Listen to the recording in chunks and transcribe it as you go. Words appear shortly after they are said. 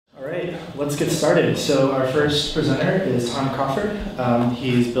right, let's get started. So our first presenter is Tom Crawford.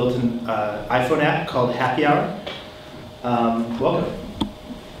 He's built an iPhone app called Happy Hour. Welcome.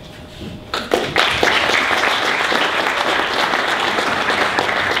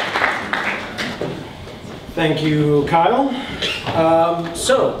 Thank you, Kyle.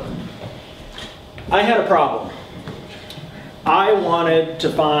 So, I had a problem. I wanted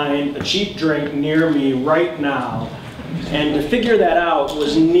to find a cheap drink near me right now, and to figure that out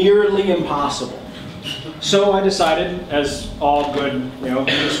was nearly impossible. So I decided, as all good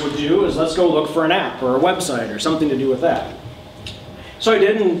users would do, is let's go look for an app or a website or something to do with that. So I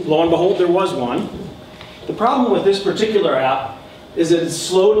did, and lo and behold, there was one. The problem with this particular app is that it's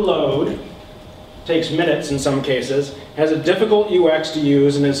slow to load, takes minutes in some cases, has a difficult UX to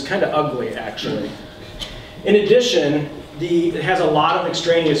use, and is kind of ugly, actually. In addition, it has a lot of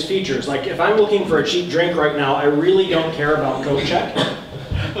extraneous features. Like if I'm looking for a cheap drink right now, I really don't care about code check.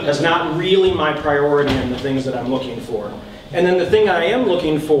 That's not really my priority in the things that I'm looking for. And then the thing I am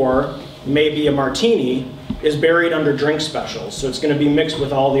looking for, maybe a martini, is buried under drink specials. So it's going to be mixed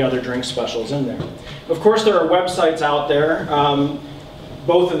with all the other drink specials in there. Of course, there are websites out there.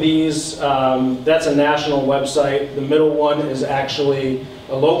 Both of these, that's a national website. The middle one is actually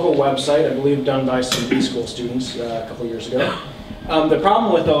a local website, I believe done by some B-school students a couple years ago. The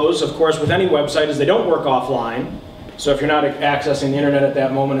problem with those, of course, with any website is they don't work offline. So if you're not accessing the internet at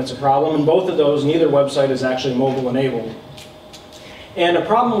that moment, it's a problem. And both of those, neither website is actually mobile enabled. And a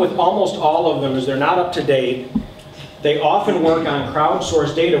problem with almost all of them is they're not up to date. They often work on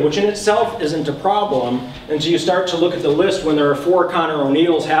crowdsourced data, which in itself isn't a problem until you start to look at the list when there are 4 Connor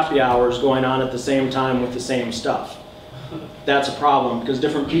O'Neill's happy hours going on at the same time with the same stuff. That's a problem because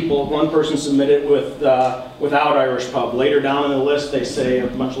different people, one person submitted without Irish Pub. Later down in the list they say a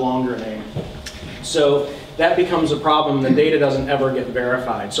much longer name. So that becomes a problem. The data doesn't ever get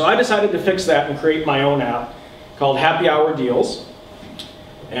verified. So I decided to fix that and create my own app called Happy Hour Deals.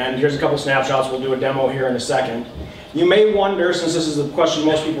 And here's a couple snapshots. We'll do a demo here in a second. You may wonder, since this is the question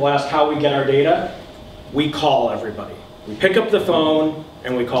most people ask, how we get our data. We call everybody. We pick up the phone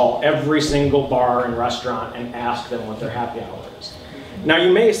and we call every single bar and restaurant and ask them what their happy hour is. Now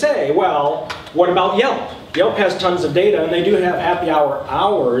you may say, well, what about Yelp? Yelp has tons of data and they do have happy hour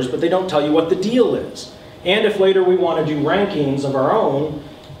hours, but they don't tell you what the deal is. And if later we want to do rankings of our own,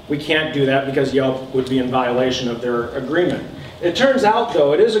 we can't do that because Yelp would be in violation of their agreement. It turns out,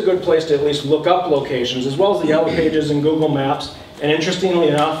 though, it is a good place to at least look up locations, as well as the Yellow Pages and Google Maps. And interestingly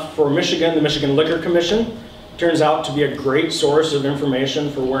enough, for Michigan, the Michigan Liquor Commission turns out to be a great source of information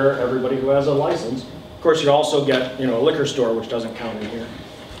for where everybody who has a license. Of course, you also get a liquor store, which doesn't count in here.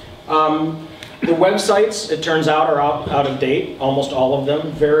 The websites, it turns out, are out of date, almost all of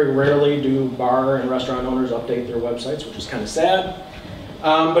them. Very rarely do bar and restaurant owners update their websites, which is kind of sad.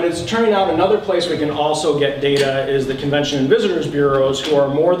 But it's turning out another place we can also get data is the Convention and Visitors Bureaus, who are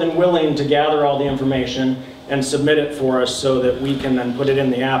more than willing to gather all the information and submit it for us so that we can then put it in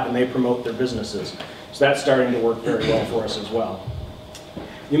the app and they promote their businesses. So that's starting to work very well for us as well.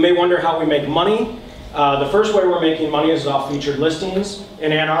 You may wonder how we make money. The first way we're making money is off featured listings.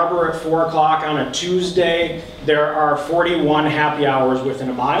 In Ann Arbor at 4 o'clock on a Tuesday, there are 41 happy hours within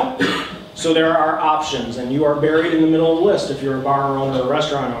a mile. So there are options, and you are buried in the middle of the list if you're a bar owner or a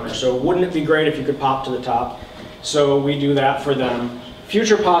restaurant owner. So wouldn't it be great if you could pop to the top? So we do that for them.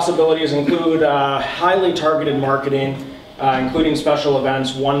 Future possibilities include highly targeted marketing, including special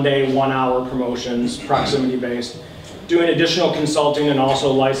events, 1-day, 1-hour promotions, proximity-based, doing additional consulting and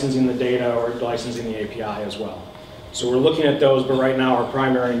also licensing the data or licensing the API as well. So we're looking at those, but right now our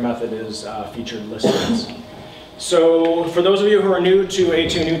primary method is featured listings. So for those of you who are new to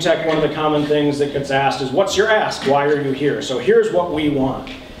A2NewTech, one of the common things that gets asked is, what's your ask? Why are you here? So here's what we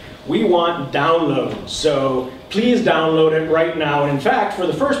want. We want downloads. So please download it right now. And in fact, for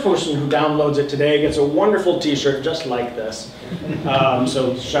the first person who downloads it today gets a wonderful t-shirt just like this.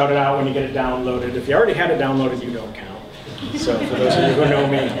 So shout it out when you get it downloaded. If you already had it downloaded, you don't count. So for those of you who know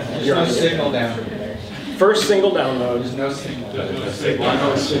me, you're no signal download. First single download. There's no signal.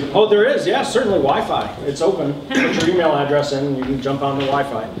 Oh, there is, yeah, certainly Wi-Fi. It's open. Put your email address in and you can jump on the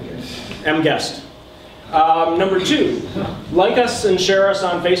Wi-Fi. mGuest. Number 2, like us and share us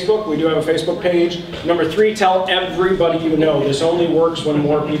on Facebook. We do have a Facebook page. Number 3, tell everybody you know. This only works when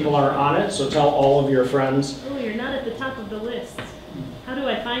more people are on it, so tell all of your friends. Oh, you're not at the top of the list. How do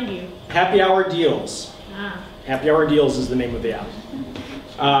I find you? Happy Hour Deals. Happy Hour Deals is the name of the app.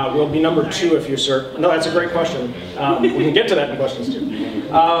 We'll be number 2 if you search. No, that's a great question. We can get to that in questions too.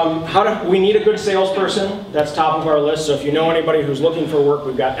 We need a good salesperson. That's top of our list. So if you know anybody who's looking for work,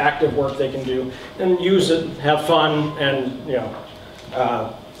 we've got active work they can do, and use it, have fun, and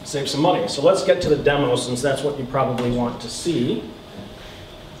save some money. So let's get to the demo since that's what you probably want to see.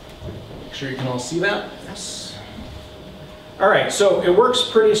 Make sure you can all see that. Yes. All right, so it works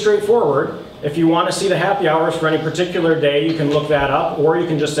pretty straightforward. If you want to see the happy hours for any particular day, you can look that up, or you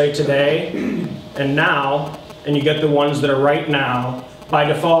can just say today and now, and you get the ones that are right now. By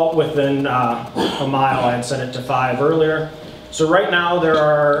default, within a mile, I had set it to 5 earlier. So right now there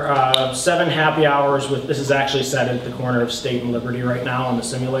are 7 happy hours with, this is actually set at the corner of State and Liberty right now on the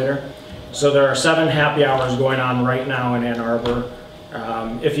simulator. So there are 7 happy hours going on right now in Ann Arbor.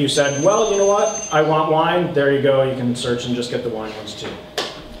 If you said, well, you know what, I want wine, there you go, you can search and just get the wine ones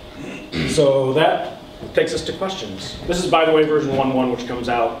too. So that takes us to questions. This is, by the way, version 1.1, which comes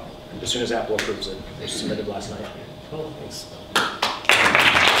out as soon as Apple approves it. It was submitted last night. Cool, thanks.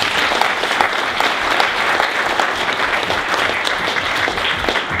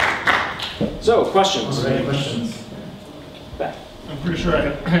 So, questions? Any questions? Back. I'm pretty sure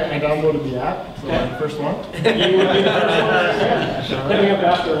I downloaded the app, so I'm the first one. You would be the first one. Hit me up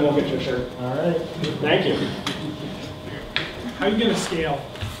after and we'll get your shirt. All right. Thank you. How are you going to scale?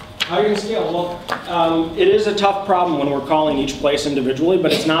 How are you going to scale? Well, it is a tough problem when we're calling each place individually,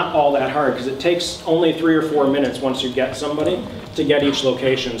 but it's not all that hard because it takes only 3 or 4 minutes once you get somebody to get each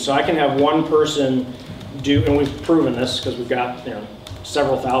location. So I can have one person do, and we've proven this because we've got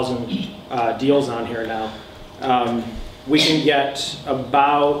several thousand deals on here now. We can get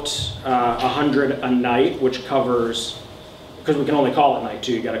about 100 a night, which covers, because we can only call at night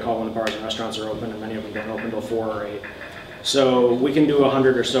too. You got to call when the bars and restaurants are open, and many of them don't open until 4 or 8. So we can do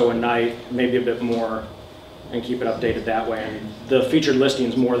 100 or so a night, maybe a bit more, and keep it updated that way. And the featured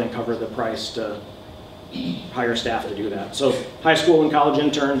listings more than cover the price to hire staff to do that. So high school and college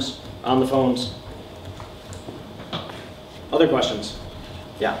interns on the phones. Other questions?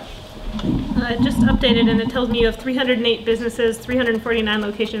 Yeah. Just updated, and it tells me you have 308 businesses, 349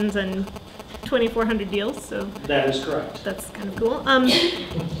 locations, and 2,400 deals. So That is correct. that's kind of cool.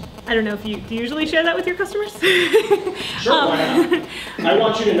 I don't know if do you usually share that with your customers? Sure, why not? I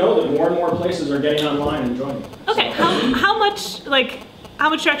want you to know that more and more places are getting online and joining. Okay, how much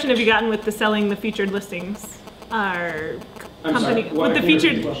traction have you gotten with the selling the featured listings? Our I'm company sorry, what? with the Can you repeat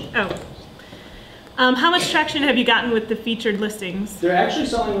featured. the question? How much traction have you gotten with the featured listings? They're actually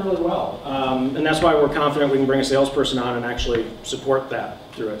selling really well, and that's why we're confident we can bring a salesperson on and actually support that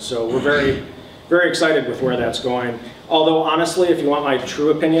through it. So we're very, very excited with where that's going. Although honestly, if you want my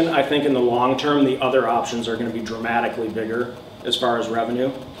true opinion, I think in the long term, the other options are going to be dramatically bigger as far as revenue.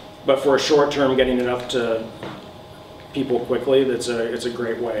 But for a short term, getting it up to people quickly, it's a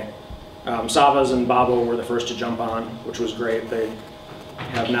great way. Savas and Babo were the first to jump on, which was great. They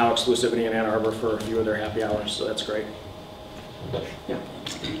have now exclusivity in Ann Arbor for a few of their happy hours, so that's great. Yeah.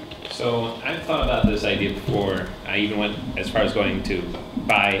 So I've thought about this idea before. I even went as far as going to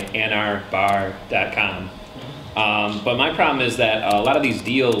buyannarbar.com. But my problem is that a lot of these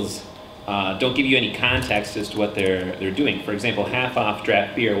deals don't give you any context as to what they're doing. For example, half off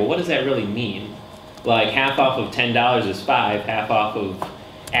draft beer. Well, what does that really mean? Like half off of $10 is $5, half off of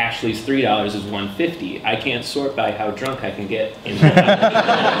Ashley's $3 is $1.50. I can't sort by how drunk I can get in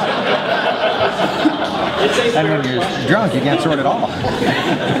And when you're drunk, you can't sort at all.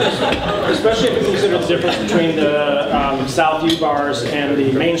 Especially if you consider the difference between the Southview bars and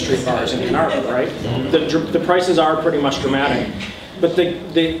the Main Street bars in Ann Arbor, right? The prices are pretty much dramatic. But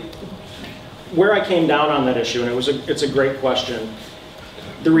where I came down on that issue, and it's a great question,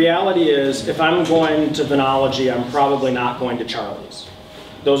 the reality is if I'm going to Vinology, I'm probably not going to Charlie's.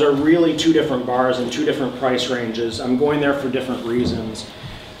 Those are really 2 different bars and 2 different price ranges. I'm going there for different reasons.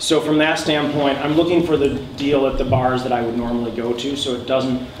 So from that standpoint, I'm looking for the deal at the bars that I would normally go to, so it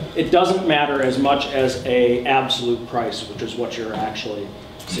doesn't matter as much as a absolute price, which is what you're actually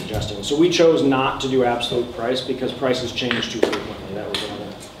suggesting. So we chose not to do absolute price because prices change too frequently. That was one of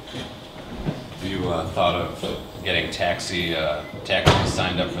them. Have you thought of getting taxis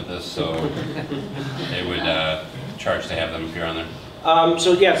signed up for this so they would charge to have them appear on there?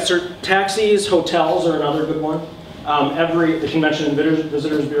 So yes, taxis, hotels are another good one. The Convention and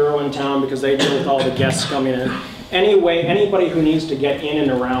Visitors Bureau in town, because they deal with all the guests coming in. Anyway, anybody who needs to get in and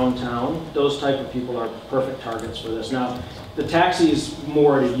around town, those type of people are perfect targets for this. Now, the taxis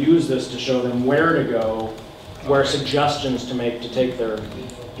more to use this to show them where to go, where suggestions to make to take their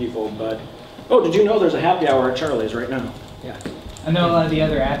people. But oh, did you know there's a happy hour at Charlie's right now? Yeah. I know a lot of the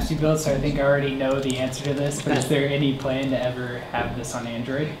other apps you built, so I think I already know the answer to this, but is there any plan to ever have this on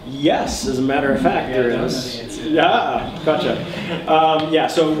Android? Yes, as a matter of fact, there I don't is. know the answer. Yeah, gotcha. Yeah,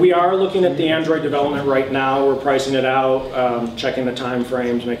 so we are looking at the Android development right now. We're pricing it out, checking the time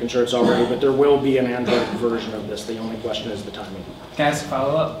frames, making sure it's all ready, but there will be an Android version of this. The only question is the timing. Can I ask a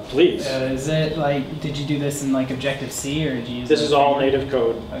follow-up? Please. Is it like, did you do this in like Objective-C or did you use This is all native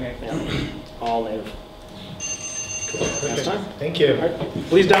code. Okay. Yeah, all native. Cool. Next time. Thank you. All right.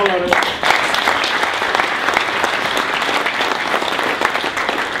 Please download it.